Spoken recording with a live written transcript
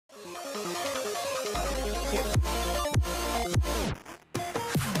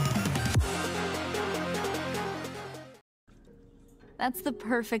That's the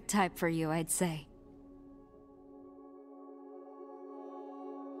perfect type for you, I'd say.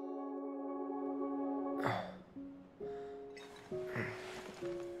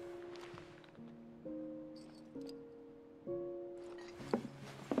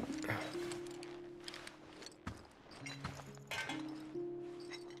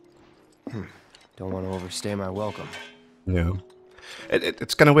 Don't want to overstay my welcome. No.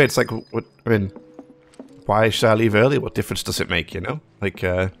 It's kind of weird. It's like, what? I mean, why should I leave early? What difference does it make, you know? Like,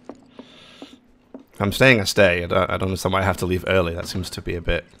 if I'm staying, I stay. I don't understand why I have to leave early. That seems to be a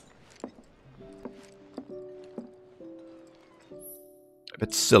bit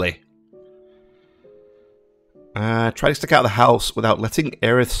silly. Try to stick out of the house without letting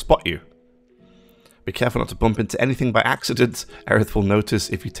Aerith spot you. Be careful not to bump into anything by accident. Aerith will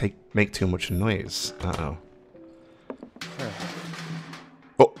notice if you make too much noise. Uh-oh.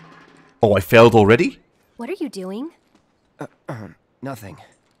 Oh, I failed already? What are you doing? Nothing.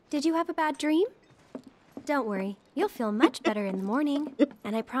 Did you have a bad dream? Don't worry, you'll feel much better in the morning,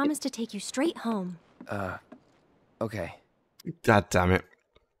 and I promise to take you straight home. Okay. God damn it.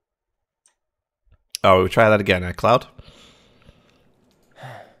 Oh, we'll try that again, Cloud?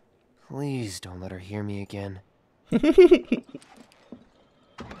 Please don't let her hear me again.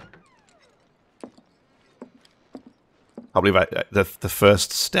 I believe the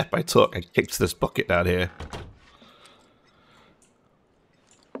first step I took, I kicked this bucket down here.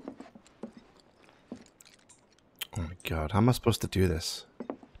 Oh my god, how am I supposed to do this?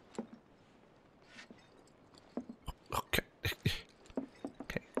 Okay.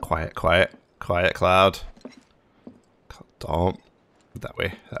 Okay, quiet, quiet, quiet, Cloud. Don't. That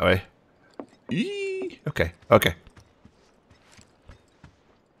way, that way. Eee! Okay, okay.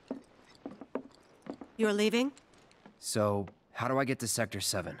 You're leaving? So, how do I get to Sector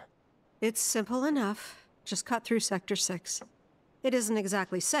 7? It's simple enough. Just cut through Sector 6. It isn't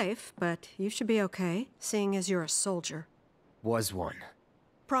exactly safe, but you should be okay, seeing as you're a soldier. Was one.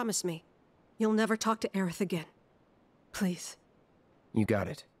 Promise me, you'll never talk to Aerith again. Please. You got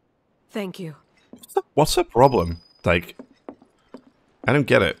it. Thank you. What's the problem? Like, I don't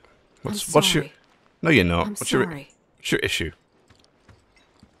get it. What's your... No, you're not. What's your issue?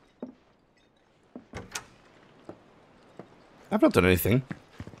 I've not done anything.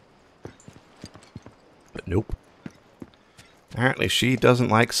 But nope. Apparently she doesn't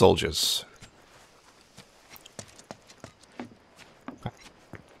like soldiers.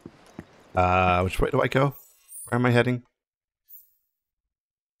 Which way do I go? Where am I heading?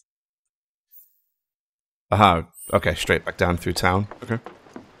 Aha, okay, straight back down through town. Okay.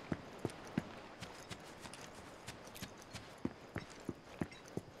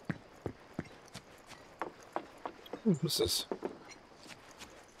 What's this?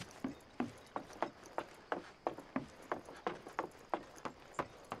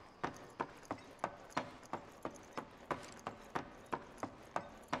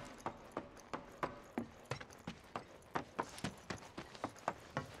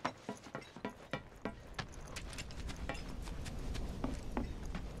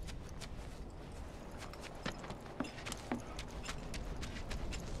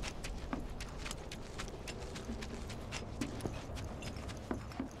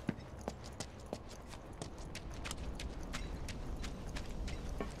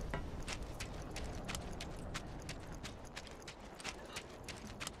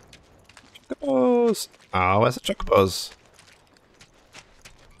 Chocobos! Oh, where's the chocobos?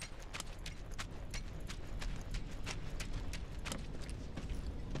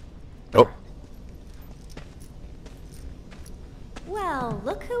 Oh. Well,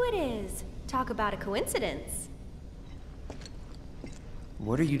 look who it is. Talk about a coincidence.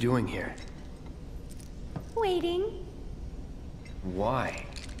 What are you doing here? Waiting. Why?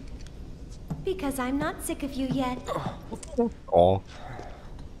 Because I'm not sick of you yet. Oh.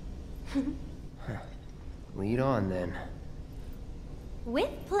 Lead on, then. With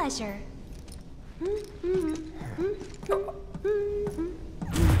pleasure.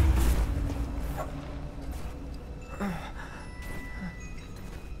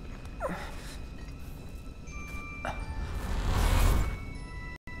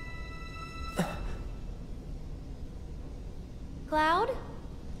 Cloud?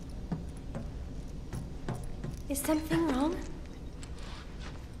 Is something wrong?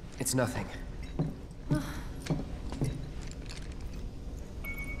 It's nothing.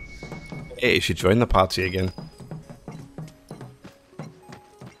 Hey, you should join the party again.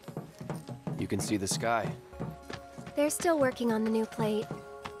 You can see the sky. They're still working on the new plate.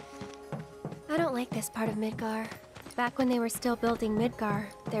 I don't like this part of Midgar. Back when they were still building Midgar,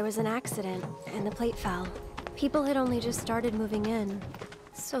 there was an accident, and the plate fell. People had only just started moving in,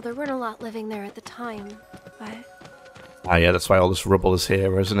 so there weren't a lot living there at the time, but... Ah, yeah, that's why all this rubble is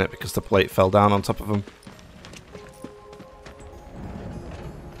here, isn't it? Because the plate fell down on top of them.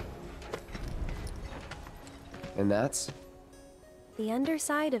 And that's? The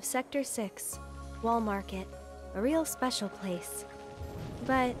underside of Sector 6, Wall Market. A real special place.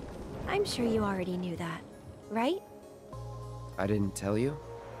 But I'm sure you already knew that, right? I didn't tell you?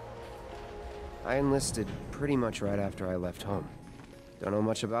 I enlisted pretty much right after I left home. Don't know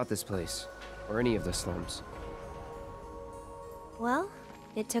much about this place, or any of the slums. Well,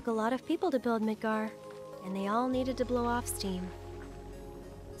 it took a lot of people to build Midgar, and they all needed to blow off steam.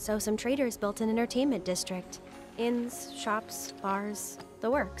 So some traders built an entertainment district. Inns, shops, bars,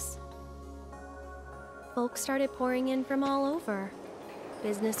 the works. Folks started pouring in from all over.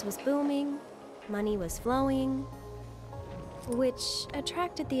 Business was booming, money was flowing, which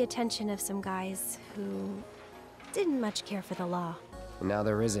attracted the attention of some guys who didn't much care for the law. And now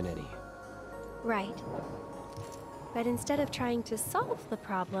there isn't any. Right. But instead of trying to solve the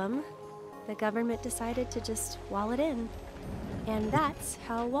problem, the government decided to just wall it in. And that's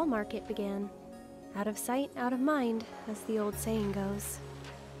how Wall Market began. Out of sight, out of mind, as the old saying goes.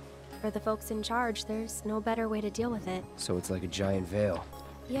 For the folks in charge, there's no better way to deal with it. So it's like a giant veil.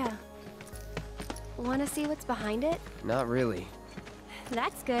 Yeah. Want to see what's behind it? Not really.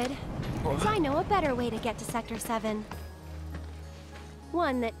 That's good. So I know a better way to get to Sector 7.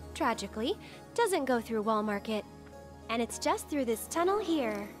 One that, tragically, doesn't go through Wall Market. And it's just through this tunnel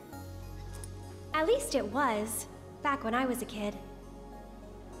here. At least it was, back when I was a kid.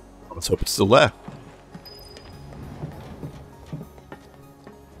 Let's hope it's still there.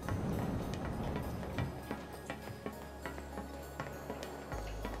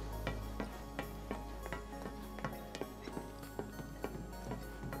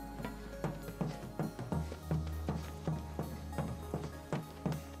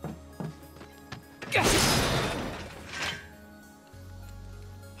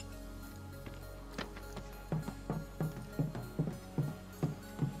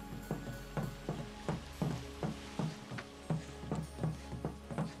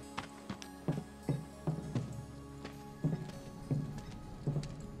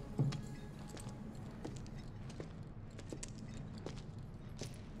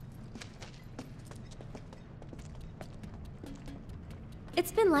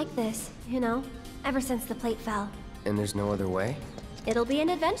 It's been like this, you know, ever since the plate fell. And there's no other way? It'll be an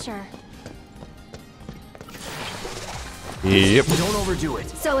adventure. Yep. Don't overdo it.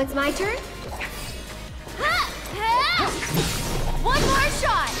 So it's my turn? One more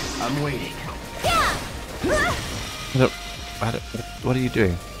shot! I'm waiting. What are you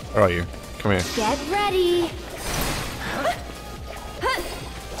doing? Where are you? Come here. Get ready!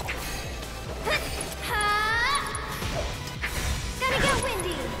 Gonna get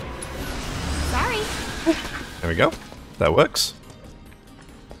windy! Sorry. There we go. That works.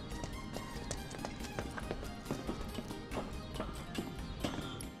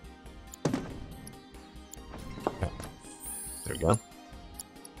 There we go.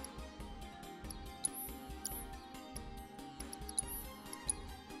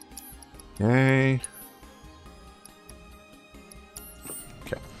 Okay.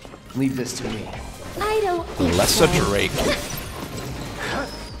 Okay. Leave this to me. I don't think Lesser so. Drake.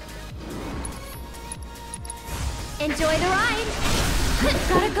 Enjoy the ride!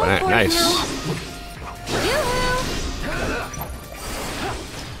 Gotta go for Nice. it now. Yoo-hoo!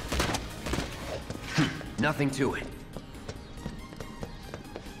 Nothing to it.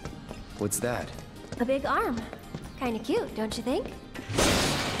 What's that? A big arm. Kinda cute, don't you think?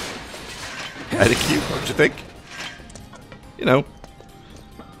 Kinda cute, don't you think? You know.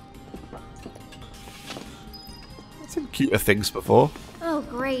 I've seen cuter things before. Oh,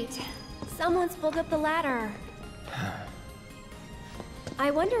 great. Someone's pulled up the ladder.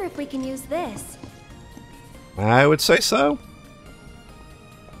 I wonder if we can use this. I would say so.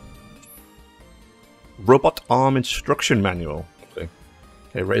 Robot arm instruction manual.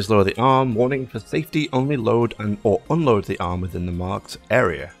 Okay, raise lower the arm. Warning for safety, only load and or unload the arm within the marked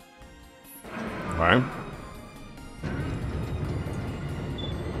area. Alright.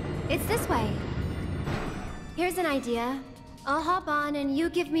 It's this way. Here's an idea. I'll hop on and you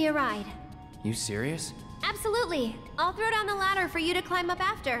give me a ride. You serious? Absolutely. I'll throw down the ladder for you to climb up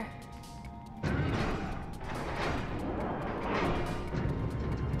after.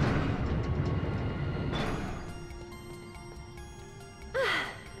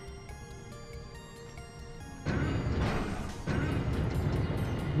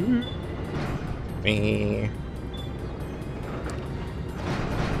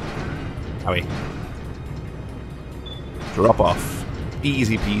 Owie. Drop off.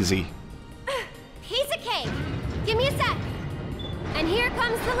 Easy peasy. Piece of cake! Give me a sec! And here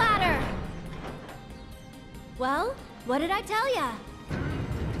comes the ladder! Well, what did I tell ya?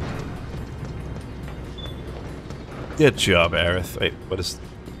 Good job, Aerith. Wait, what is...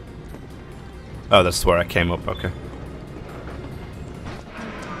 Oh, that's where I came up, okay.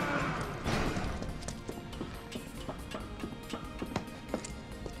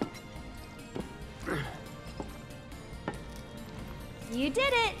 You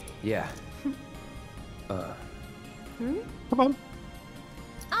did it! Yeah. Come on.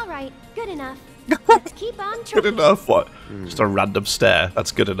 Alright, good enough. Let's keep on Good trucking. enough, what? Just a random stare.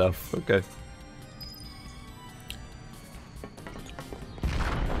 That's good enough, okay.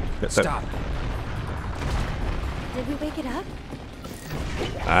 Stop. Did we wake it up?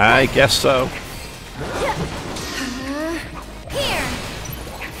 I guess so. Here!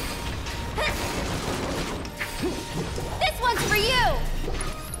 This one's for you!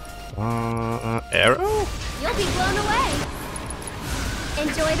 Arrow? You'll be blown away!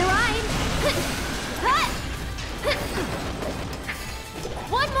 Enjoy the ride!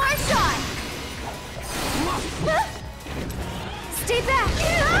 One more shot! Stay back!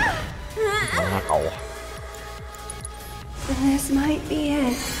 Ow. This might be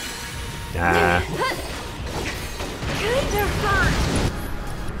it. Nah. Kinda hurt!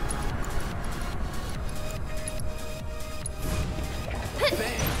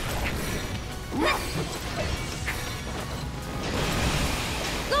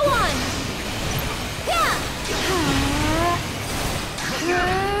 Go on! Yeah!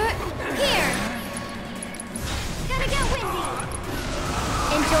 Here! Gonna get windy!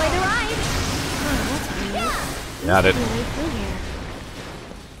 Enjoy the ride! Yeah! Got it. Really through here.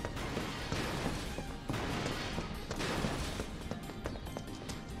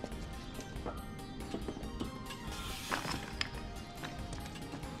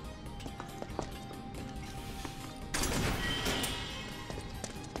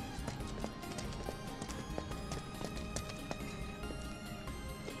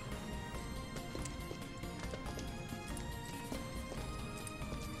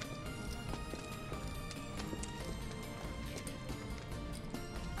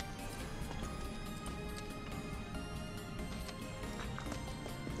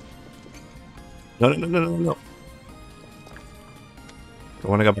 No. I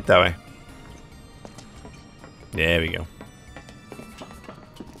want to go back that way. There we go.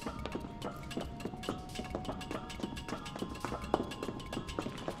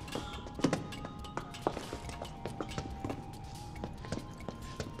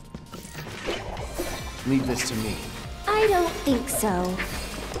 Leave this to me. I don't think so.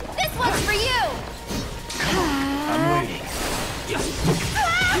 This one's for you! I'm waiting.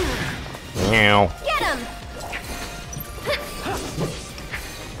 Meow. Get him!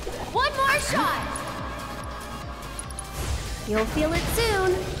 One more shot! You'll feel it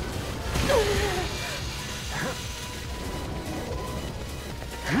soon.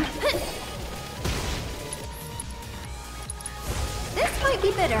 This might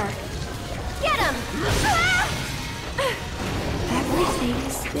be bitter. Get him!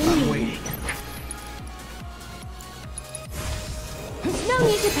 Everything's spinning. Waiting. No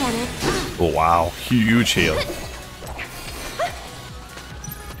need to panic. Oh, wow. Huge heal.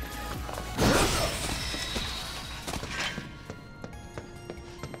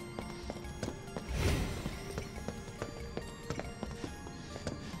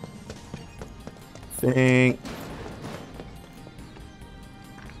 Think.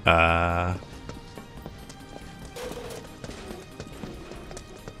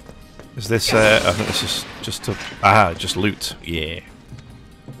 Is this, I think this is just to, just loot. Yeah.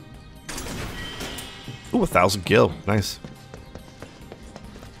 Ooh, 1,000 gil. Nice.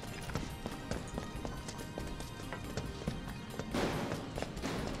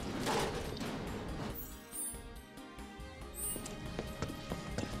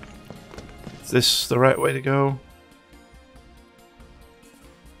 Is this the right way to go?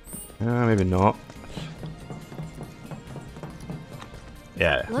 Maybe not.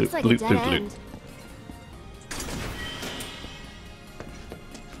 Yeah, Looks like a dead end.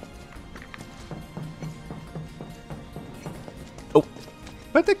 Oh,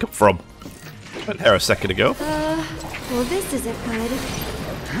 where'd they come from? Went here a second ago. Well, this isn't good.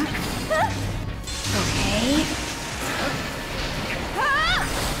 Okay.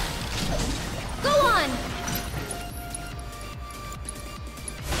 Go on!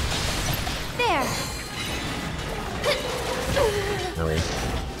 There!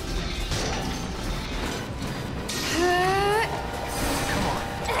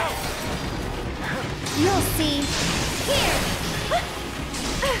 see. Here!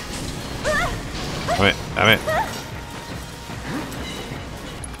 Damn it, damn it.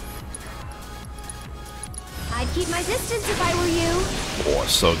 I'd keep my distance if I were you. Oh,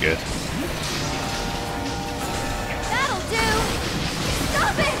 so good. That'll do!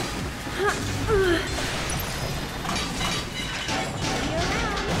 Stop it! See you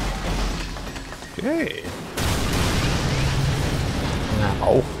around. Okay.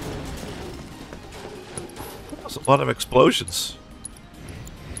 Ow. That's a lot of explosions.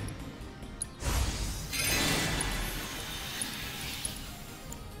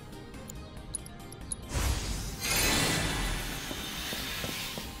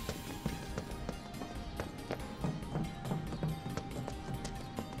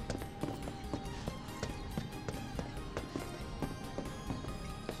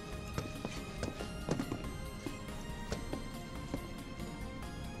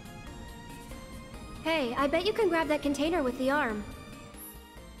 Hey, I bet you can grab that container with the arm.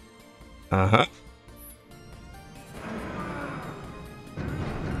 Uh-huh.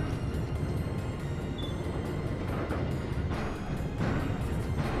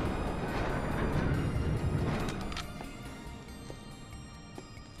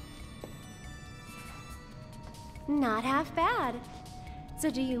 Not half bad. So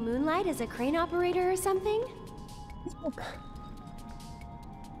do you moonlight as a crane operator or something?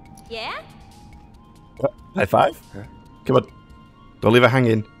 Yeah? High five? Come on. Don't leave her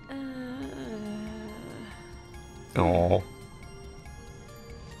hanging. Oh.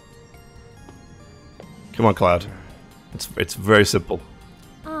 Come on, Cloud. It's very simple.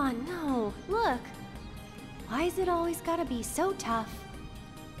 Oh no, look. Why is it always gotta be so tough?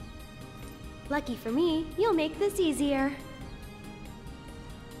 Lucky for me, you'll make this easier.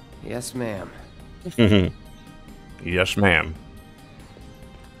 Yes, ma'am. Yes, ma'am.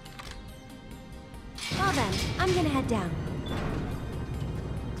 Well then, I'm gonna head down.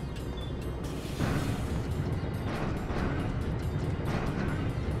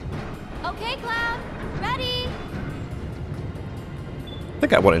 Okay, Cloud, ready? I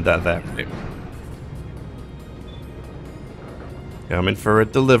think I wanted that there. Right? Coming for a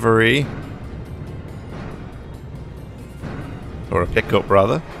delivery. Or a pickup,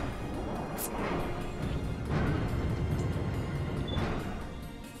 rather.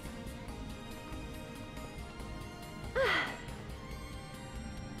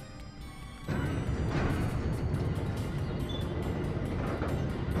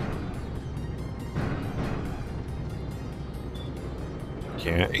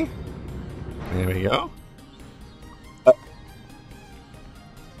 Okay. There we go.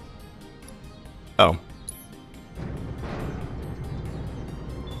 Oh.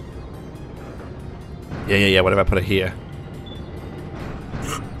 Yeah. What if I put it here?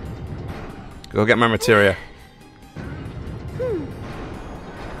 Go get my materia.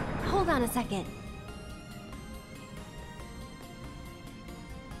 Hold on a second.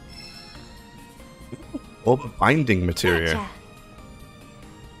 All the binding materia. Gotcha.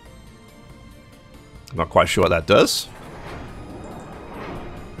 I'm not quite sure what that does.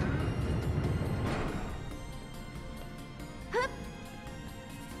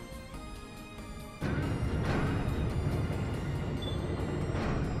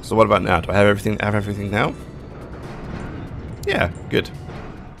 So what about now? Do I have everything? Have everything now? Yeah, good.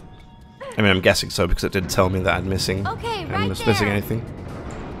 I mean, I'm guessing so because it didn't tell me that I'm missing. Okay, I right was missing there. anything.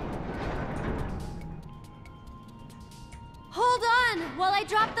 Hold on while I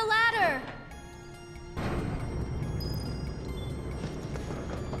drop the ladder.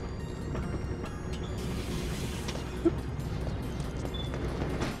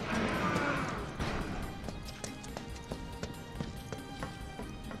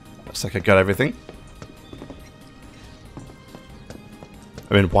 Looks like I got everything.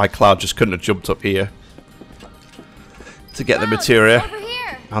 I mean, why Cloud just couldn't have jumped up here to get the Cloud, materia? over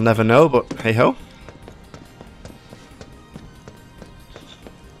here. I'll never know, but hey ho.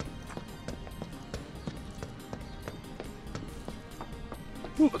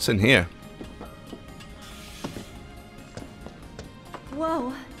 Ooh, what's in here?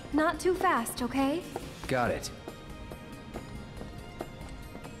 Whoa, not too fast, okay? Got it.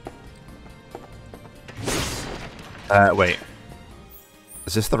 Wait.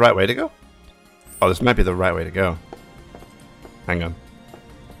 Is this the right way to go? Oh, this might be the right way to go. Hang on.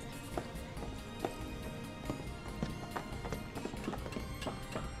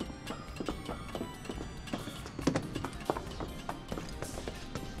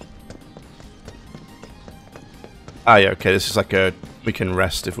 Ah, yeah, okay, this is like a... We can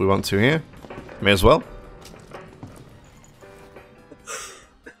rest if we want to here. May as well.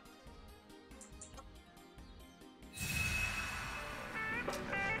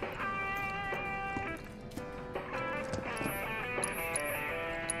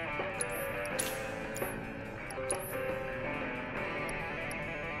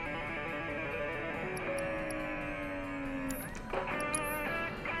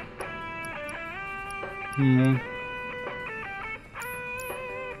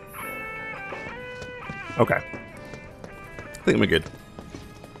 Okay. I think we're good.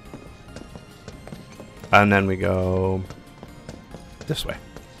 And then we go this way.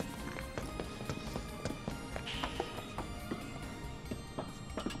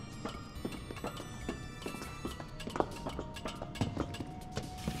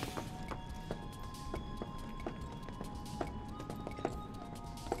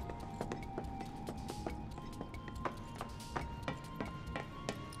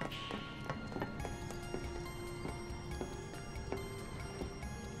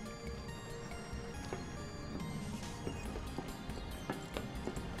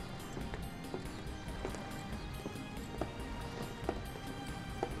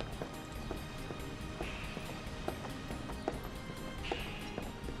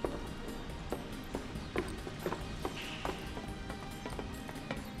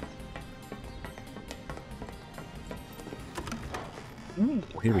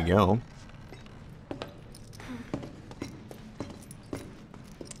 Here we go.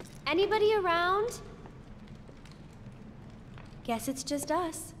 Anybody around? Guess it's just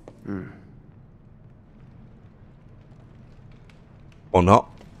us. Or not.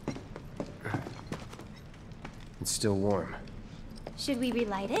 It's still warm. Should we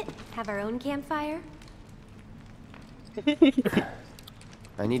relight it? Have our own campfire?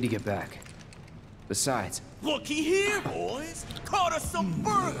 I need to get back. Besides, Looky here, boys! Caught us some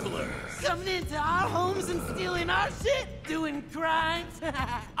burglars! Coming into our homes and stealing our shit? Doing crimes?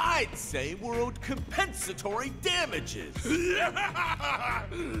 I'd say we're owed compensatory damages!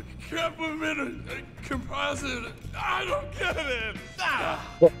 Complimented, composite, I don't get it!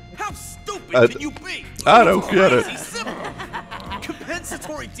 How stupid can you be? I don't get it. Crazy simple.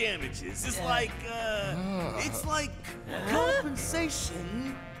 Compensatory damages is like, it's like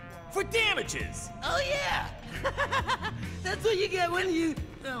compensation for damages. Oh yeah! That's what you get when you,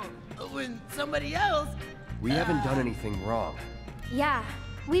 when somebody else. we haven't done anything wrong. Yeah,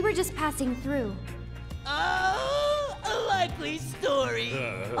 we were just passing through. Oh, a likely story.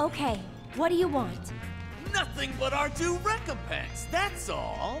 Okay, what do you want? Nothing but our due recompense, that's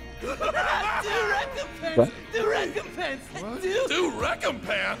all. Do recompense. Do recompense. Do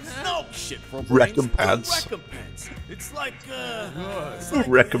recompense? No shit for Recompense. Recompense. It's like,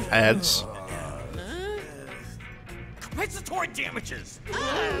 Recompense. compensatory damages. Of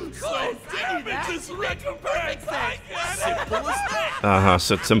course, I knew that. Damages, recompense, I get it! Simple as that. Uh-huh,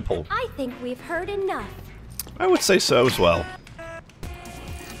 so simple. I think we've heard enough. I would say so as well.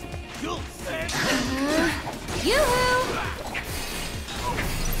 Yoo-hoo!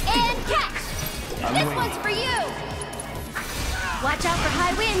 And catch! This one's for you! Watch out for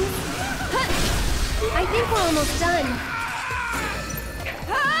high winds! Huh. I think we're almost done.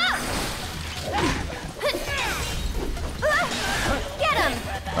 Get him!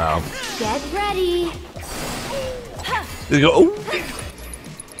 Wow. Get ready! There you go. Oh.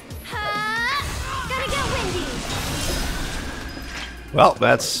 Gonna get windy! Well,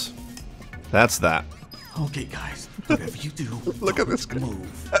 that's that. Okay, guys, whatever you do, Look at this guy.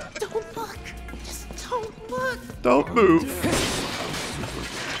 move. Don't look. Just don't look. Don't move.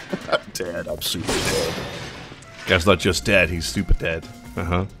 I'm dead. I'm super dead. Guy's not just dead, he's super dead.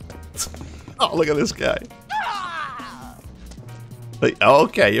 Uh-huh. Oh, look at this guy. Like, oh,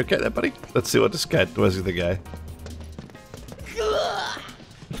 okay, you okay there, buddy? Let's see what this guy... Where's the guy?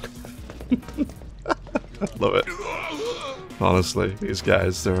 Love it. Honestly, these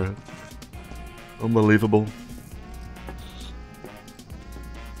guys, they're unbelievable.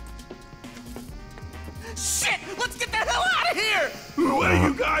 Shit! Let's get the hell out of here! Wait,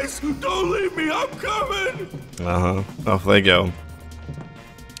 you guys! Don't leave me, I'm coming! Uh-huh. Off they go.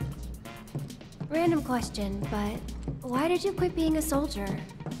 Random question, but why did you quit being a soldier?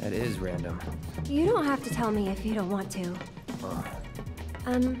 That is random. You don't have to tell me if you don't want to.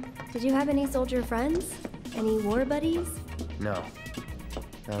 Did you have any soldier friends? Any war buddies? No.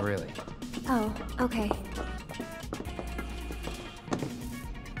 Not really. Oh, okay.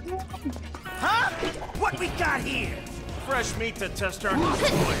 Huh? What we got here? Fresh meat to test our new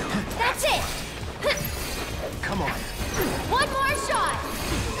spoiler. That's it! Come on. One more shot!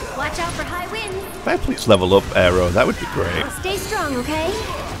 Watch out for high winds. If I please level up Aero, that would be great. Stay strong, okay?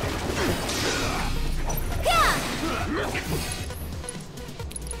 Yeah! I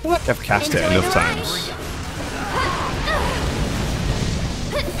feel like I've cast it Enjoy enough the times.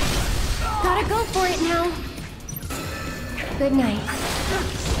 Gotta go for it now. Good night.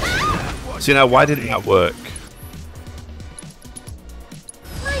 See now, why didn't that work?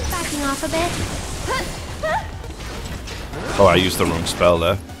 Mind backing off a bit? Oh, I used the wrong spell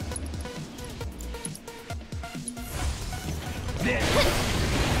there.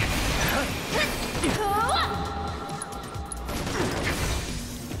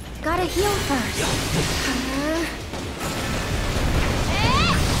 gotta heal first.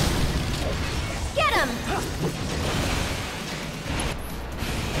 Get him!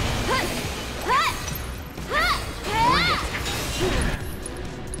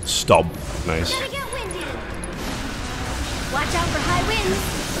 Stop. Nice. Gotta get windy. Watch out for high winds.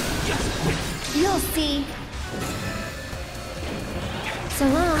 You'll see. So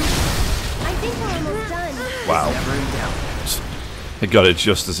long. I think we're almost done. Wow. It got it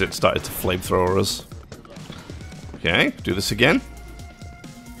just as it started to flamethrower us. Okay, do this again.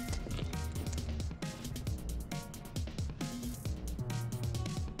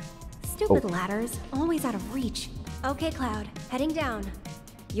 Stupid ladders, always out of reach. Okay, Cloud, heading down.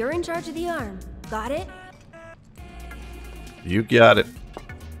 You're in charge of the arm. Got it? You got it.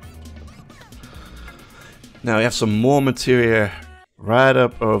 Now we have some more materia right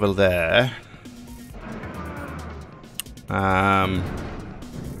up over there.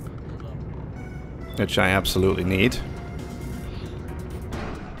 Which I absolutely need.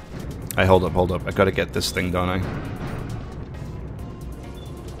 Hey, hold up. I gotta get this thing, don't I?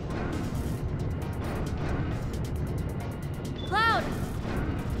 Cloud!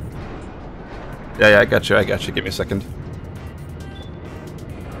 Yeah, I got you. Give me a second.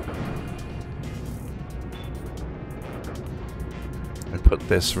 I put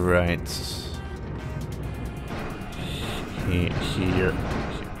this right here.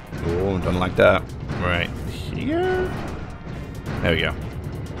 Oh, don't like that. Right here. There we go.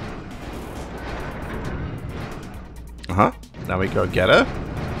 Now we go get her.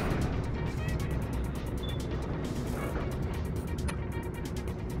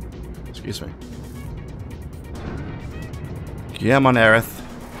 Excuse me. Come on, Aerith.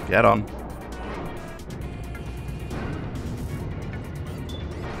 Get on.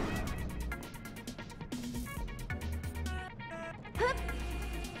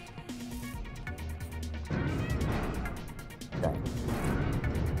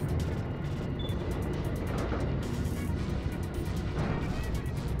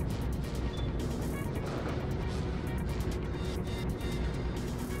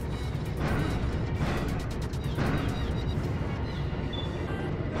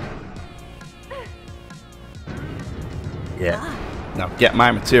 Yeah. Now get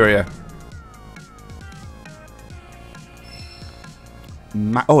my materia.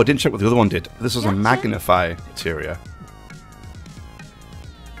 Oh, I didn't check what the other one did. This was a magnify materia.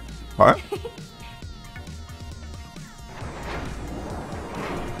 What?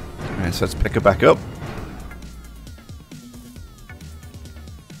 Alright, so let's pick her back up.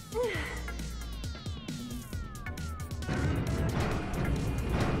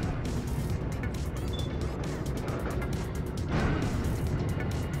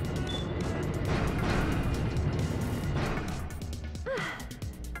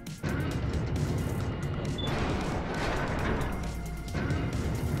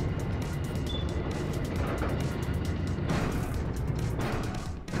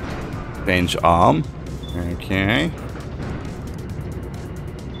 Change arm. Okay.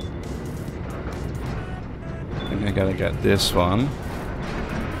 And I gotta get this one.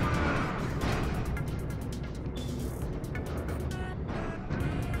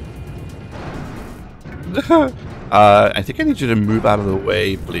 I think I need you to move out of the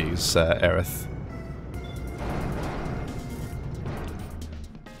way, please, Aerith.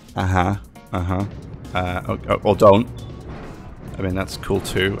 Or don't. I mean, that's cool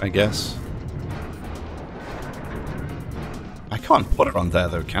too, I guess. I can't put it on there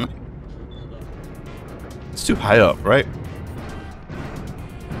though, can I? It's too high up, right?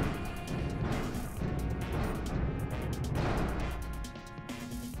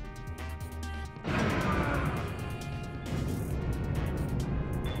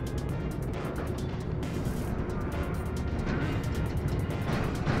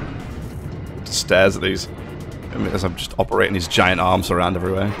 Stares at these as I'm just operating these giant arms around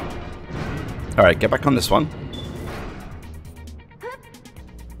everywhere. Alright, get back on this one.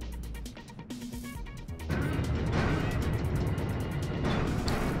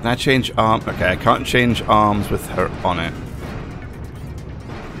 Can I change arm? Okay, I can't change arms with her on it.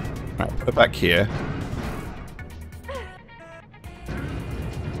 Alright, put it back here.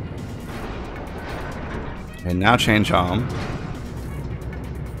 Okay, now change arm.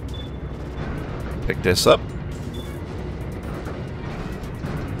 Pick this up.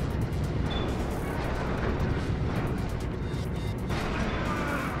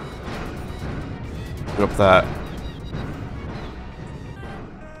 Put up that.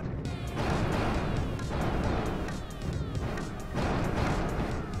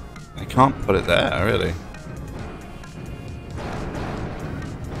 I can't put it there, really.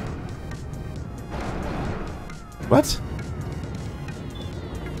 What?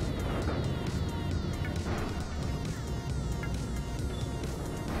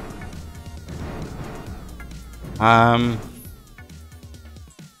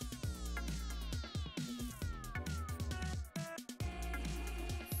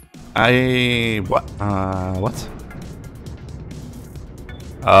 What? What?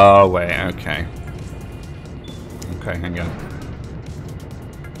 Oh, wait, okay. Okay, hang on.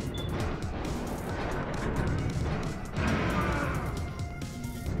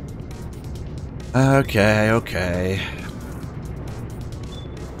 Okay.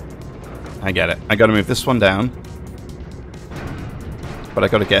 I get it. I gotta move this one down. But I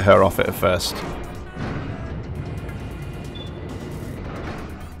gotta get her off it first.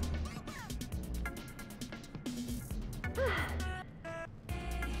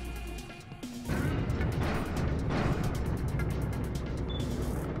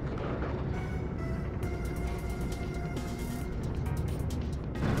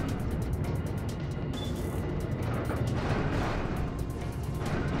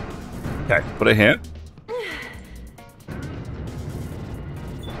 Okay, put it here.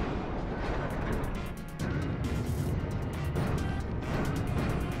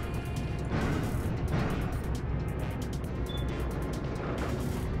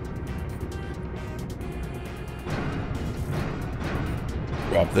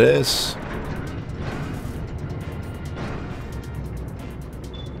 Grab this.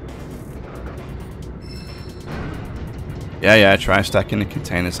 Yeah, try stacking the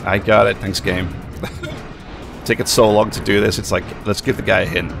containers. I got it, thanks game. Taking so long to do this, it's like, let's give the guy a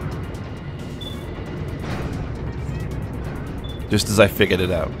hint. Just as I figured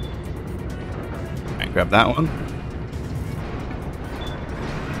it out. Alright, grab that one.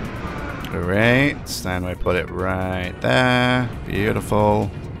 Great, then we put it right there.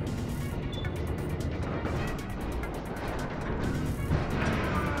 Beautiful.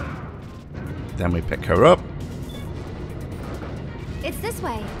 Then we pick her up. It's this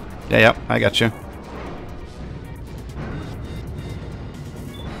way. Yeah, I got you.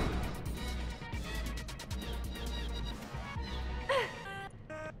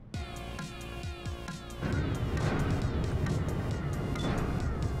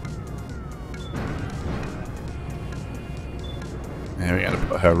 There, we gotta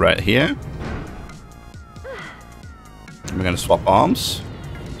put her right here. And we're gonna swap arms.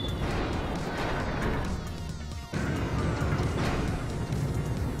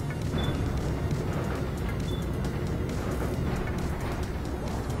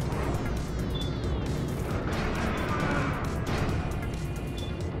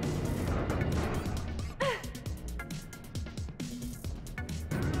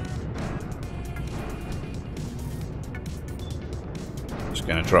 Just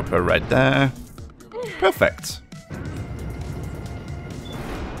gonna drop her right there. Perfect.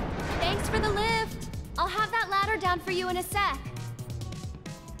 Thanks for the lift. I'll have that ladder down for you in a sec.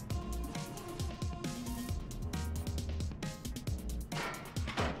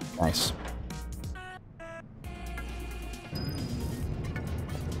 Nice.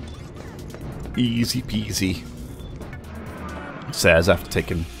 Easy peasy. Says after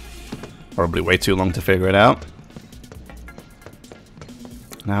taking probably way too long to figure it out.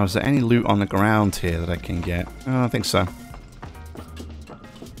 Now, is there any loot on the ground here that I can get? Oh, I don't think so.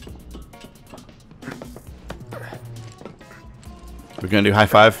 We're gonna do high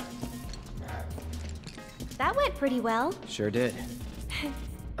five? That went pretty well. Sure did.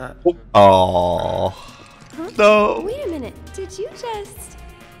 Oh. Huh? No. Wait a minute. Did you just...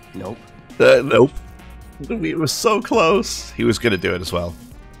 Nope. Nope. We were so close. He was gonna do it as well.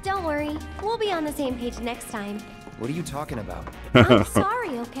 Don't worry. We'll be on the same page next time. What are you talking about? I'm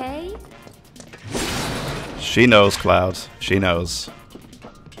sorry, okay? She knows, Cloud. She knows.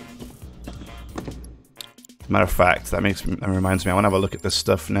 Matter of fact, that reminds me, I want to have a look at this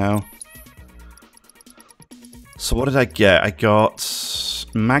stuff now. So what did I get? I got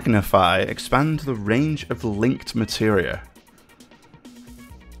Magnify, expand the range of linked materia.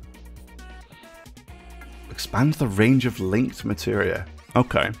 Expand the range of linked materia.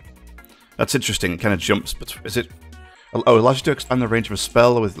 Okay. That's interesting. It kind of jumps, but is it... Oh, it allows you to expand the range of a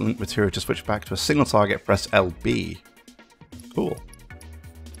spell with linked materia to switch back to a single target, press LB. Cool.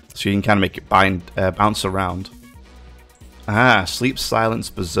 So you can kind of make it bounce around. Ah, Sleep, Silence,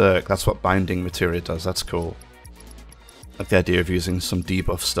 Berserk. That's what binding materia does. That's cool. Like the idea of using some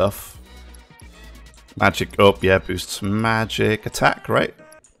debuff stuff. Magic up, yeah, boosts magic attack, right?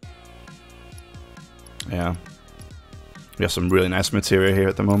 Yeah. We have some really nice materia here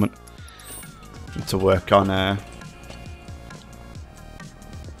at the moment. Need to work on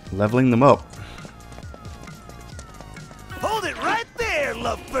leveling them up.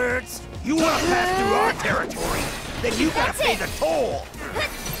 love birds. You want to pass through our territory, then you gotta pay the toll.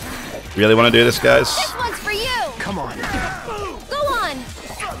 Really want to do this, guys? This one's for you! Come on. Go on!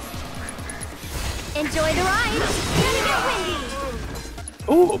 Enjoy the ride! Gonna get windy!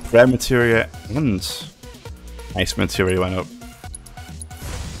 Oh, prayer materia and ice materia went up.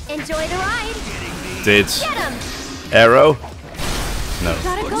 Enjoy the ride! Did Get him! arrow? No,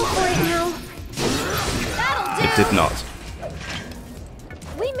 Gotta go for it now. That'll do! it did not.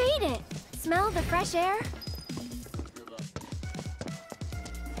 We made it! Smell the fresh air?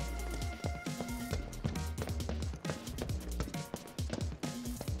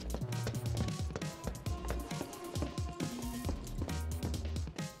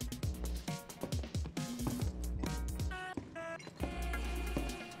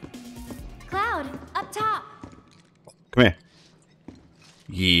 Cloud, up top! Come here.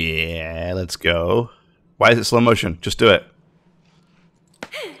 Yeah, let's go. Why is it slow motion? Just do it.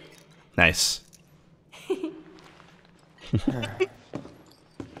 Nice.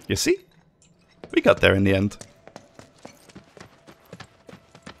 You see? We got there in the end.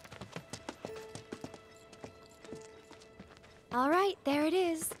 All right, there it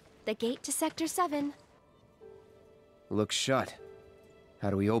is. The gate to Sector 7. Looks shut.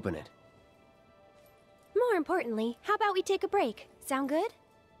 How do we open it? More importantly, how about we take a break? Sound good?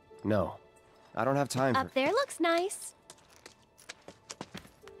 No. I don't have time for... Up there looks nice.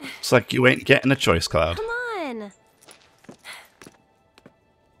 It's like you ain't getting a choice, Cloud. Come on.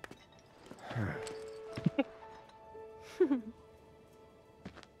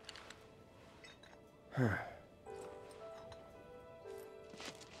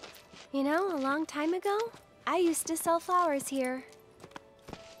 You know, a long time ago, I used to sell flowers here.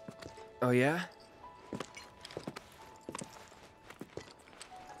 Oh, yeah?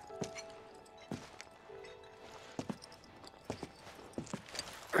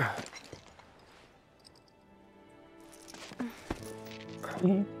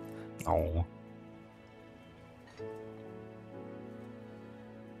 Oh.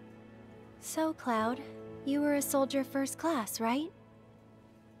 So, Cloud, you were a soldier first class, right?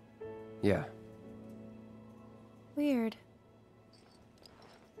 Yeah. Weird.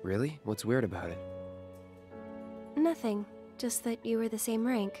 Really? What's weird about it? Nothing. Just that you were the same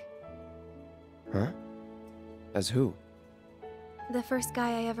rank. Huh? As who? The first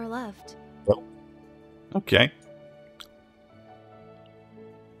guy I ever loved. Okay.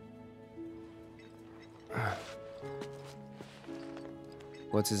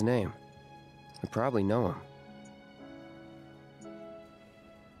 What's his name? I probably know him.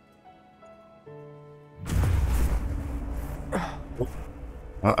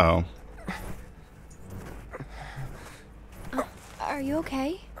 Uh-oh. Are you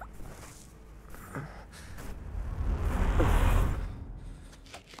okay?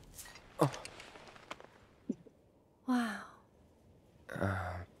 Wow.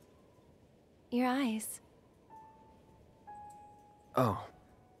 Your eyes. Oh.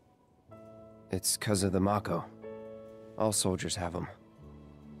 It's 'cause of the mako. All soldiers have them.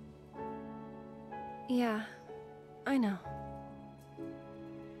 Yeah, I know.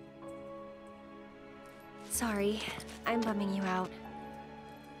 Sorry, I'm bumming you out.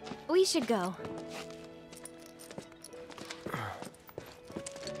 We should go.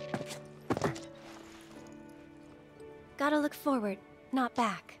 Gotta look forward, not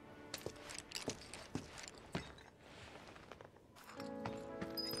back.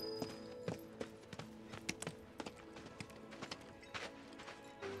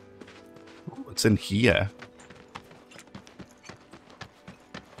 What's in here?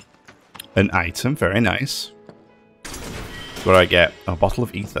 An item, very nice. What do I get? A bottle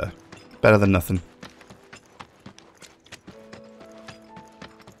of ether. Better than nothing.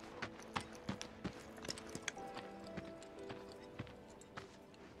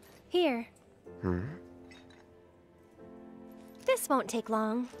 Here. This won't take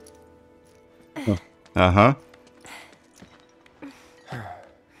long. Uh-huh.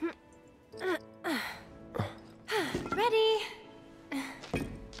 Ready?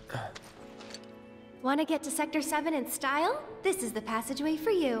 Want to get to Sector 7 in style? This is the passageway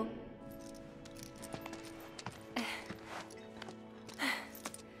for you.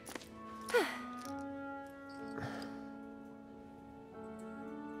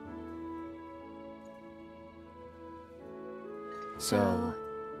 So...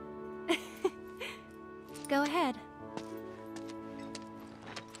 Go ahead.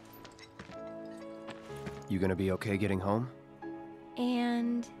 You gonna be okay getting home?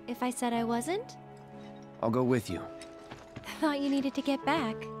 And if I said I wasn't? I'll go with you. Thought you needed to get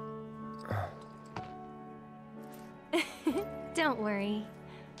back. Don't worry.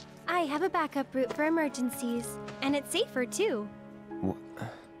 I have a backup route for emergencies, and it's safer too.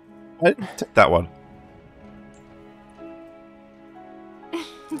 Take that one.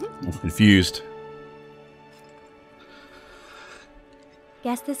 I'm confused.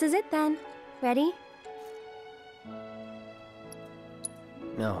 Guess this is it then. Ready?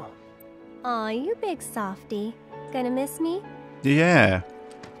 No. Aw, you big softy. Gonna miss me? Yeah.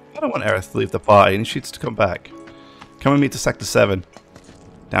 I don't want Aerith to leave the party and she's to come back. Come with me to Sector 7.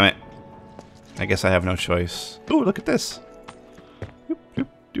 Damn it. I guess I have no choice. Ooh, look at this. Doop, doop,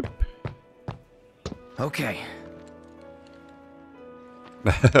 doop. Okay.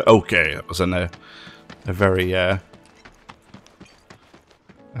 Okay, that was a very,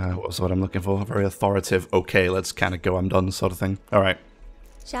 what was what I'm looking for? A very authoritative, okay, let's kind of go, I'm done sort of thing. Alright.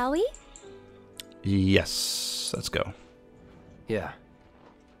 Shall we? Yes, let's go. Yeah.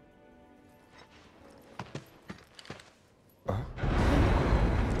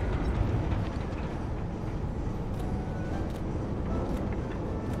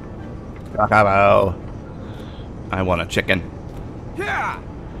 Hello. I want a chicken. Yeah.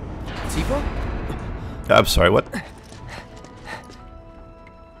 Tifa? I'm sorry, what?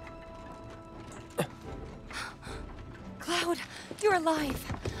 Cloud, you're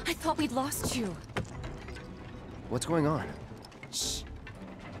alive. I thought we'd lost you. What's going on? Shh.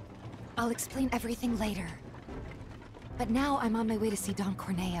 I'll explain everything later. But now I'm on my way to see Don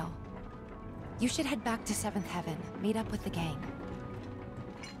Corneo. You should head back to 7th Heaven, meet up with the gang.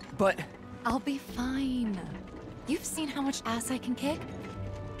 But... I'll be fine. You've seen how much ass I can kick?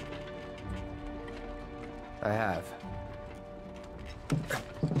 I have.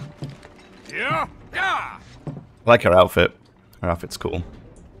 Yeah? Yeah! I like her outfit. Her outfit's cool.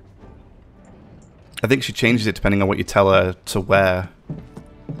 I think she changes it depending on what you tell her to wear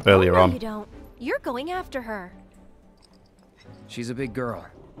earlier no, on. You don't. You're going after her. She's a big girl.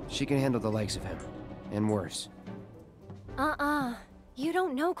 She can handle the likes of him. And worse. You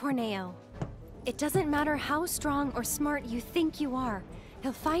don't know Corneo. It doesn't matter how strong or smart you think you are.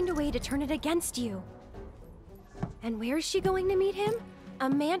 He'll find a way to turn it against you. And where is she going to meet him? A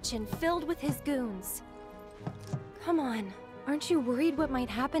mansion filled with his goons. Come on. Aren't you worried what might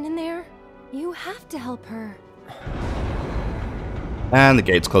happen in there? You have to help her. And the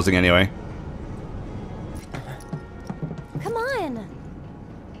gate's closing anyway. Come on.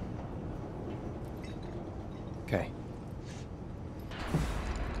 Okay.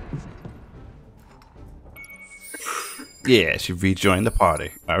 Yeah, she rejoined the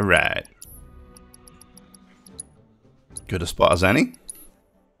party. Alright. Good a spot as any.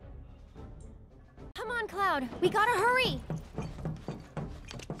 Come on, Cloud. We gotta hurry.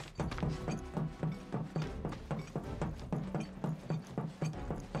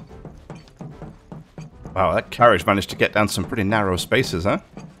 Wow, that carriage managed to get down some pretty narrow spaces, huh?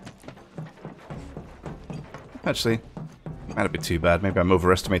 Actually, might be too bad. Maybe I'm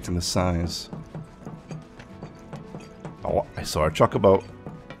overestimating the size. Oh, I saw a chocobo.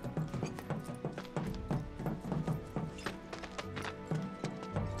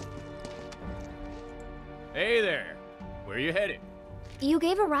 Hey there. Where you headed? You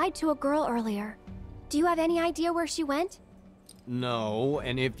gave a ride to a girl earlier. Do you have any idea where she went? No,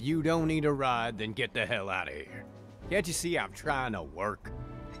 and if you don't need a ride, then get the hell out of here. Can't you see I'm trying to work?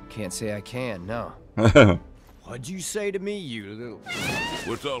 Can't say I can, no. What'd you say to me, you little...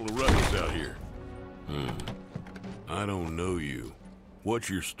 What's all the ruckus out here? I don't know you. What's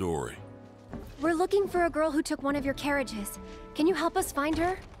your story? We're looking for a girl who took one of your carriages. Can you help us find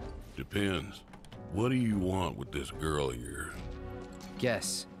her? Depends. What do you want with this girl of yours?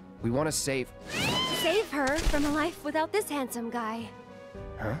 Guess. We want to save... Save her from a life without this handsome guy.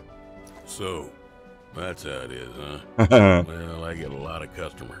 Huh? So, that's how it is, huh? Well, I get a lot of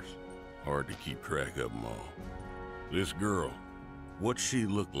customers. Hard to keep track of them all. This girl, what's she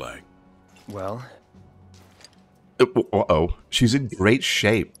look like? Well... Uh-oh. She's in great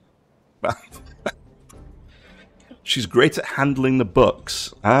shape. She's great at handling the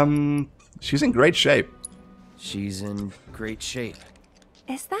books. She's in great shape. She's in great shape.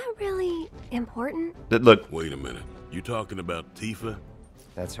 Is that really important? Look. Wait a minute. You talking about Tifa?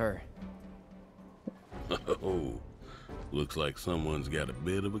 That's her. Oh, looks like someone's got a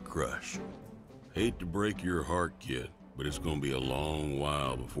bit of a crush. Hate to break your heart, kid, but it's gonna be a long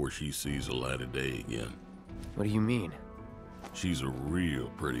while before she sees the light of day again. What do you mean? She's a real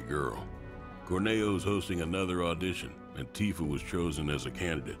pretty girl. Corneo's hosting another audition, and Tifa was chosen as a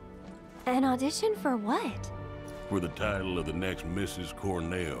candidate. An audition for what? For the title of the next Mrs.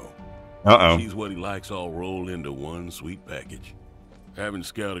 Corneo. Uh-oh. She's what he likes all rolled into one sweet package. Having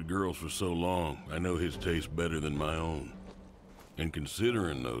scouted girls for so long, I know his taste better than my own. And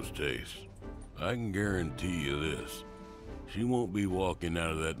considering those tastes, I can guarantee you this. She won't be walking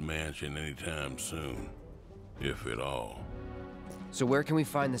out of that mansion anytime soon. If at all. So where can we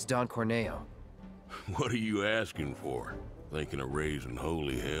find this Don Corneo? What are you asking for? Thinking of raising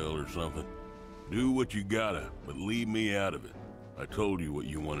holy hell or something? Do what you gotta, but leave me out of it. I told you what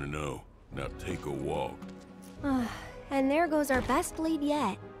you want to know. Now take a walk. And there goes our best lead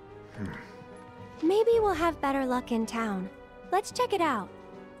yet. Maybe we'll have better luck in town. Let's check it out.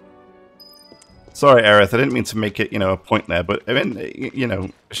 Sorry, Aerith, I didn't mean to make it, a point there, but I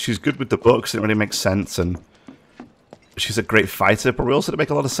mean, she's good with the books, it really makes sense, and she's a great fighter, but we also didn't make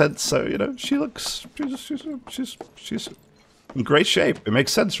a lot of sense, so, she looks, she's in great shape. It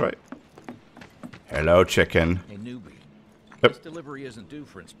makes sense, right? Hello, chicken. Hey, newbie. Yep. This delivery isn't due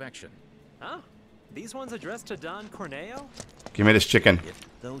for inspection. Huh? These ones addressed to Don Corneo? Give me this chicken. Get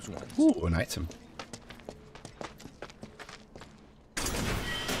those ones. Ooh, an item.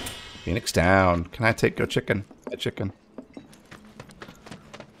 Phoenix down. Can I take your chicken? A chicken.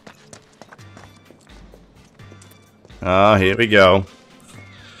 Ah, here we go.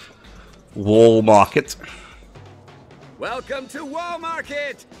 Wall Market. Welcome to Wall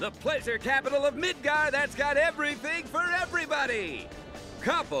Market, the pleasure capital of Midgar that's got everything for everybody.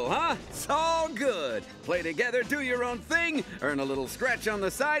 Couple, huh? It's all good. Play together, do your own thing, earn a little scratch on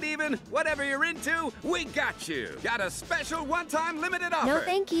the side even. Whatever you're into, we got you. Got a special one-time limited offer. No,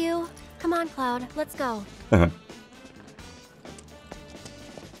 thank you. Come on, Cloud. Let's go.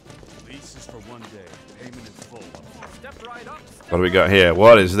 Lease is for 1 day. Payment is full. Step right up. What do we got here?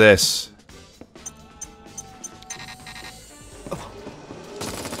 What is this?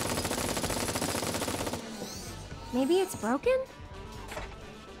 Maybe it's broken?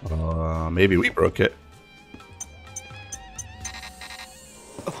 Maybe we broke it.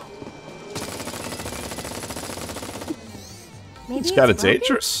 Maybe It's kind of broken?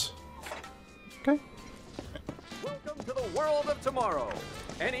 dangerous. Okay. Welcome to the world of tomorrow.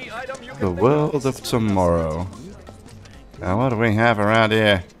 Any item you can The think world of tomorrow. Now, what do we have around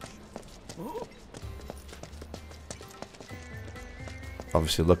here?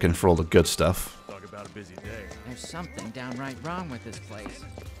 Obviously looking for all the good stuff. Talk about a busy day. There's something downright wrong with this place.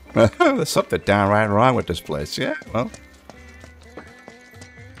 There's something downright wrong with this place. Yeah, well.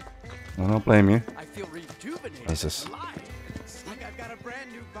 I don't blame you. I feel rejuvenated. What's this? Alive. It's like I've got a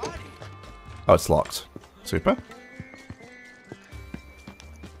brand new body. Oh, it's locked. Super.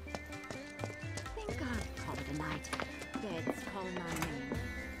 Thank God we called it a night. Bed's calling my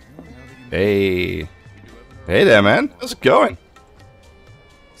name. Hey. Hey there, man. How's it going?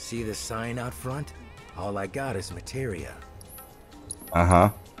 See the sign out front? All I got is materia. Uh-huh.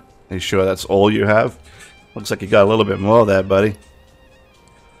 Are you sure that's all you have? Looks like you got a little bit more there, buddy.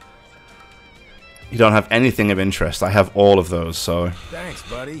 You don't have anything of interest. I have all of those, so... Thanks,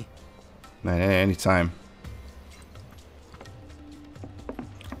 buddy. Anytime.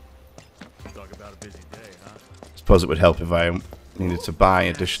 Talk about a busy day, huh? Suppose it would help if I needed to buy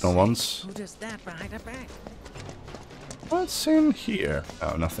additional ones. Who does that behind her back? What's in here?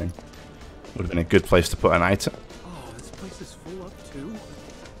 Oh, nothing. Would have been a good place to put an item. Oh, this place is full up too.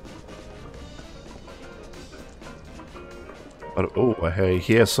 But, oh, I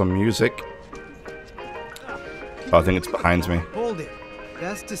hear some music. Oh, I think it's behind me. Hold it.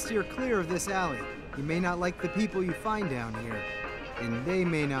 Best to steer clear of this alley. You may not like the people you find down here, and they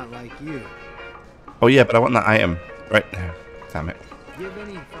may not like you. Oh yeah, but I want that item right there. Damn it. Give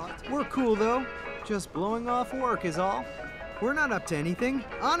any thoughts? We're cool though. Just blowing off work is all. We're not up to anything.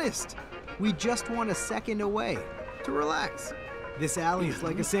 Honest. We just want a second away to relax. This alley is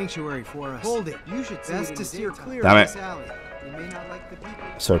like a sanctuary for us. Hold it. You should best to steer clear Damn of it. this alley. You may not like the people.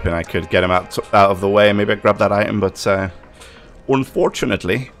 I was hoping I could get him out of the way and maybe I'd grab that item, but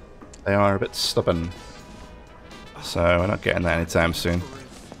unfortunately, they are a bit stubborn. So we're not getting that anytime soon.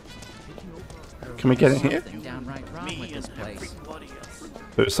 Can we get in here? Something downright wrong with this place.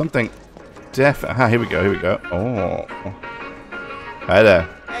 There's something Ah, here we go, here we go. Oh. Hi there.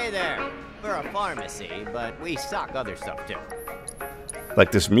 Hey there. We're a pharmacy, but we stock other stuff too.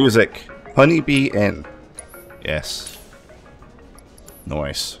 Like this music. Honeybee Inn. Yes.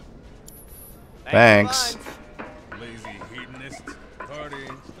 Nice. Thanks. Lazy hedonist. Party.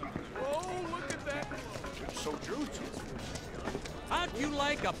 Oh, look at that. It's so juicy. How'd you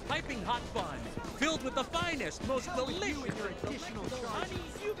like a piping hot bun filled with the finest, most delicious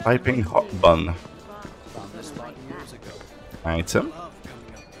Piping hot bun. Found this lot years ago. Item.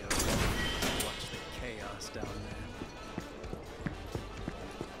 Chaos down there.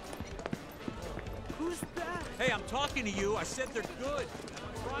 Who's that? Hey, I'm talking to you. I said they're good.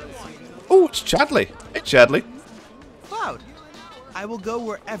 Try one. Oh, it's Chadley. Hey, Chadley. Cloud, I will go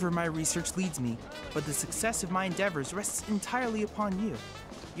wherever my research leads me, but the success of my endeavors rests entirely upon you.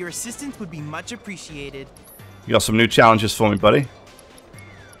 Your assistance would be much appreciated. You got some new challenges for me, buddy?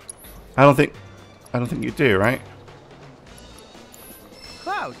 I don't think you do, right?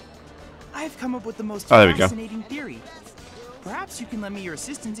 Cloud, I have come up with the most Oh, there we go. fascinating theory. Perhaps you can lend me your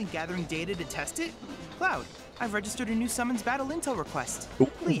assistance in gathering data to test it? Cloud, I've registered a new summons battle intel request. Ooh.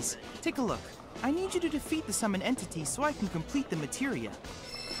 Please, take a look. I need you to defeat the summon entity so I can complete the materia.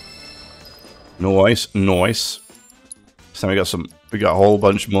 Nice, nice. So we got a whole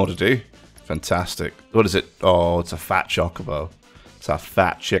bunch more to do. Fantastic. What is it? Oh, it's a fat chocobo. It's a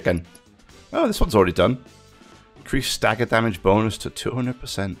fat chicken. Oh, this one's already done. Increase stagger damage bonus to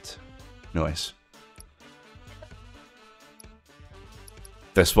 200%. Nice.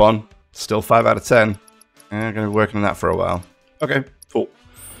 This one, still 5 out of 10. I'm going to be working on that for a while. Okay, cool.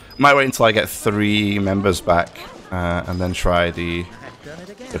 Might wait until I get 3 members back and then try the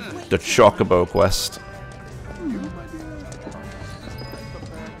Chocobo quest.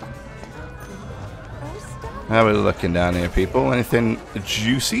 How are we looking down here, people? Anything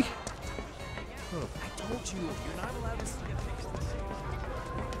juicy?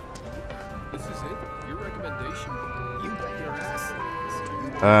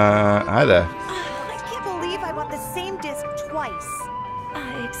 Hi there. I can't believe I bought the same disc twice.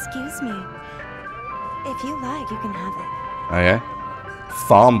 Excuse me. If you like, you can have it. Oh yeah?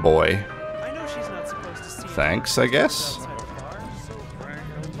 Farm boy. Thanks, I guess.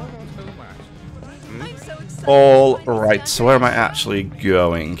 All right, so where am I actually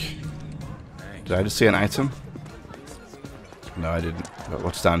going? Did I just see an item? No, I didn't. But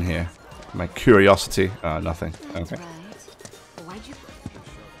what's down here? My curiosity. Nothing. Okay.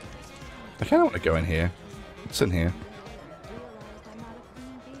 I kind of want to go in here. What's in here?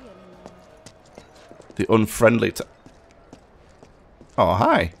 The unfriendly. Oh,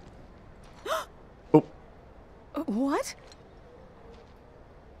 hi. Oh. What?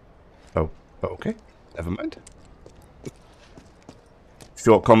 Oh, okay. Never mind.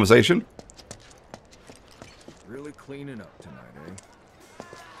 Short conversation. Really cleaning up tonight, eh?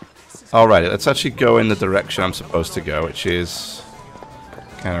 Alright, let's actually go in the direction I'm supposed to go, which is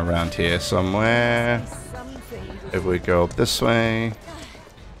kind of around here somewhere. If we go up this way.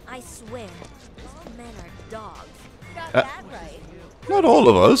 I swear, men are dogs. Got Uh, that right. Not all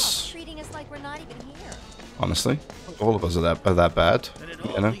of us. Treating us like we're not even here. Honestly, all of us are that bad.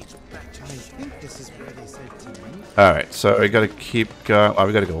 You know. All right, so we gotta keep going. Oh,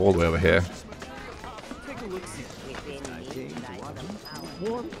 we gotta go all the way over here.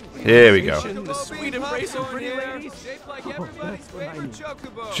 Here we go. The sweet embrace of pretty ladies, shaped like everybody's favorite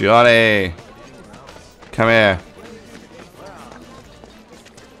chocobo. Johnny, come here.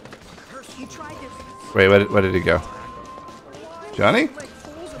 Wait, where did he go? Johnny?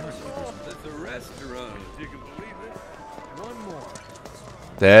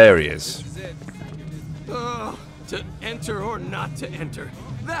 There he is. To enter or not to enter?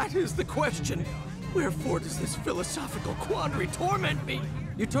 That is the question. Wherefore does this philosophical quandary torment me?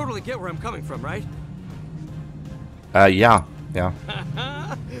 You totally get where I'm coming from, right? Yeah.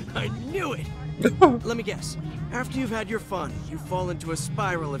 I knew it! Let me guess. After you've had your fun, you fall into a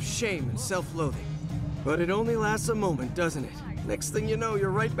spiral of shame and self-loathing. But it only lasts a moment, doesn't it? Next thing you know, you're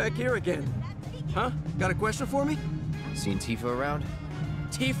right back here again. Huh? Got a question for me? Seen Tifa around?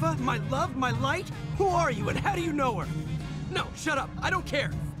 Tifa? My love? My light? Who are you and how do you know her? No, shut up. I don't care.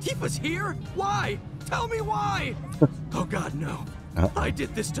 Tifa's here? Why? Tell me why! Oh god, no. I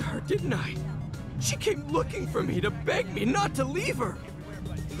did this to her, didn't I? She came looking for me to beg me not to leave her.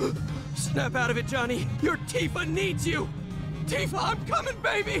 Snap out of it, Johnny. Your Tifa needs you. Tifa, I'm coming,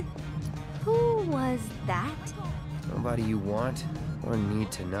 baby! Who was that? Nobody you want or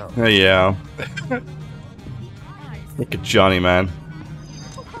need to know. Yeah. Look at Johnny, man.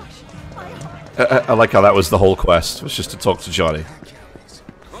 I like how that was the whole quest. It was just to talk to Johnny.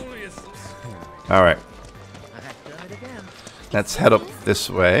 Alright. Let's head up this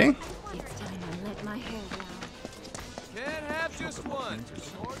way. Can't have just one.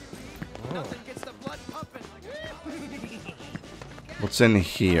 Nothing gets the blood pumping. What's in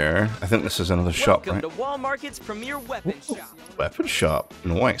here? I think this is another shop, right? Welcome to Wall Market's premier weapon shop. Weapon shop.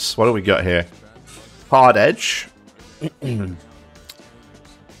 Nice. What do we got here? Hard edge.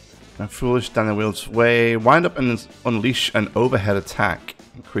 A foolish Daniel wields way. Wind up and unleash an overhead attack.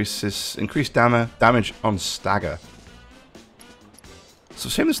 Increase damage on stagger. So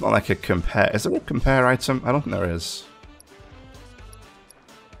shame it's not like a compare. Is there a compare item? I don't think there is.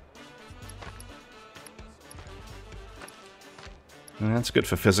 That's good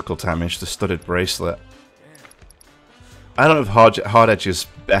for physical damage, the studded bracelet. I don't know if hard edge is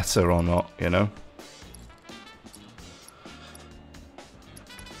better or not, you know?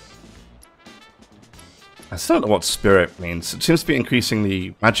 I still don't know what spirit means. It seems to be increasing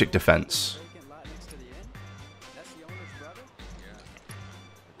the magic defense.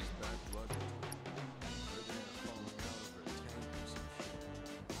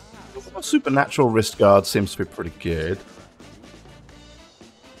 Supernatural wrist guard seems to be pretty good.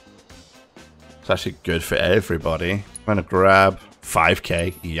 It's actually good for everybody. I'm gonna grab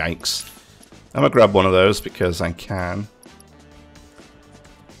 5k. Yikes. I'm gonna grab one of those because I can.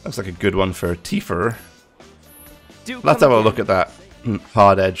 Looks like a good one for Tifa. Let's have a look at that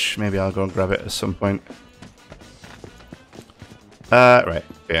hard edge. Maybe I'll go and grab it at some point. Right.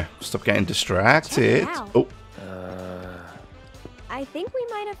 Yeah. Stop getting distracted. Oh. I think we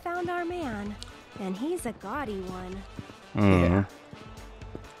might have found our man, and he's a gaudy one. Yeah.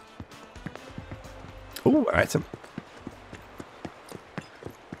 Ooh, item.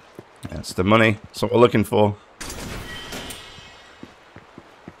 That's the money. That's what we're looking for.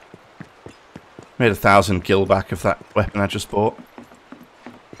 Made 1,000 gil back of that weapon I just bought.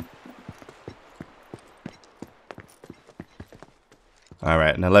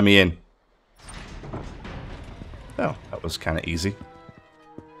 Alright, now let me in. Oh, that was kind of easy.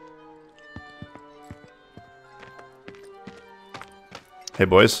 Hey,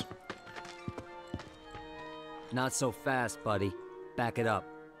 boys. Not so fast, buddy. Back it up.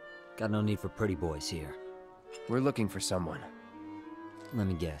 Got no need for pretty boys here. We're looking for someone. Let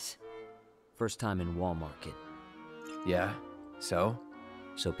me guess. First time in Wall Market. Yeah? So?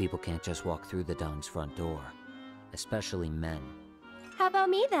 So people can't just walk through the Don's front door. Especially men. How about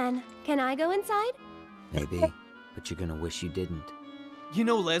me then? Can I go inside? Maybe, but you're gonna wish you didn't. You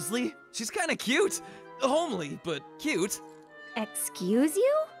know Leslie? She's kinda cute. Homely, but cute. Excuse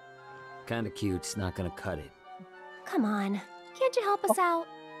you? Kinda cute's not gonna cut it. Come on. Can't you help us out?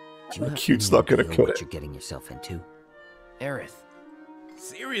 Do you have Cute's any not gonna idea cut what it. you're getting yourself into? Aerith.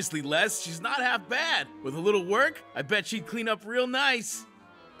 Seriously, Les, she's not half bad. With a little work, I bet she'd clean up real nice.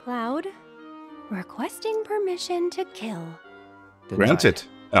 Cloud, requesting permission to kill. Granted.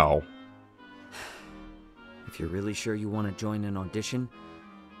 Oh. If you're really sure you want to join an audition,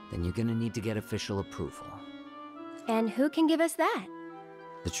 then you're gonna need to get official approval. And who can give us that?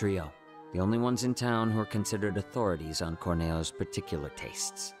 The trio. The only ones in town who are considered authorities on Corneo's particular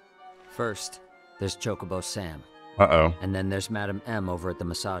tastes. First, there's Chocobo Sam. Uh-oh. And then there's Madam M over at the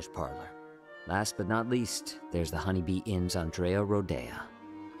massage parlor. Last but not least, there's the Honeybee Inn's Andrea Rodea.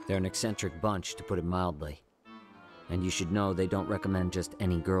 They're an eccentric bunch, to put it mildly. And you should know they don't recommend just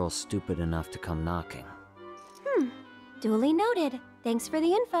any girl stupid enough to come knocking. Duly noted. Thanks for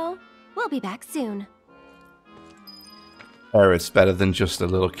the info. We'll be back soon. Aerith's better than just a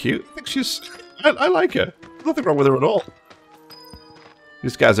little cute. I think she's... I like her. There's nothing wrong with her at all.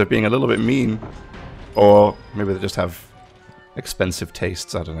 These guys are being a little bit mean. Or maybe they just have expensive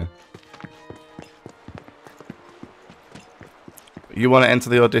tastes, I don't know. You want to enter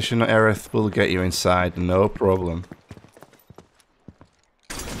the audition, Aerith? We'll get you inside, no problem.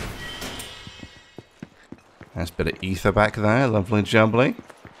 Nice bit of ether back there, lovely jubbly.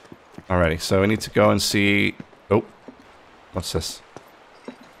 Alrighty, so we need to go and see... Oh, what's this?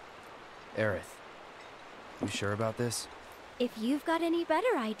 Aerith, you sure about this? If you've got any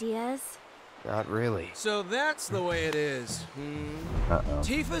better ideas. Not really. So that's the way it is. Uh-oh.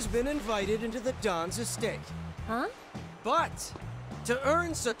 Tifa's been invited into the Don's estate. Huh? But to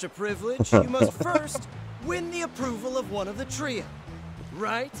earn such a privilege, you must first win the approval of one of the trio.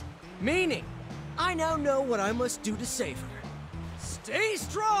 Right? Meaning, I now know what I must do to save her. Stay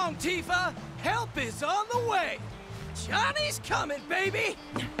strong, Tifa! Help is on the way! Johnny's coming, baby!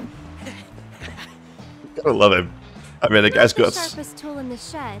 Gotta love him. I mean, the guy's got... Not the sharpest tool in the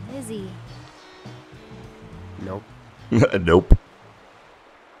shed, is he? Nope. Nope.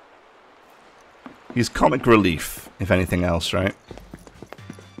 He's comic relief, if anything else, right?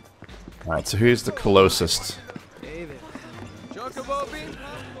 Alright, so who's the closest?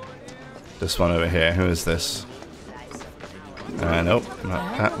 This one over here. Who is this? Nope,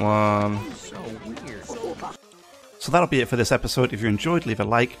 not that one. So that'll be it for this episode. If you enjoyed, leave a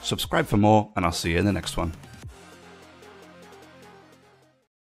like, subscribe for more, and I'll see you in the next one.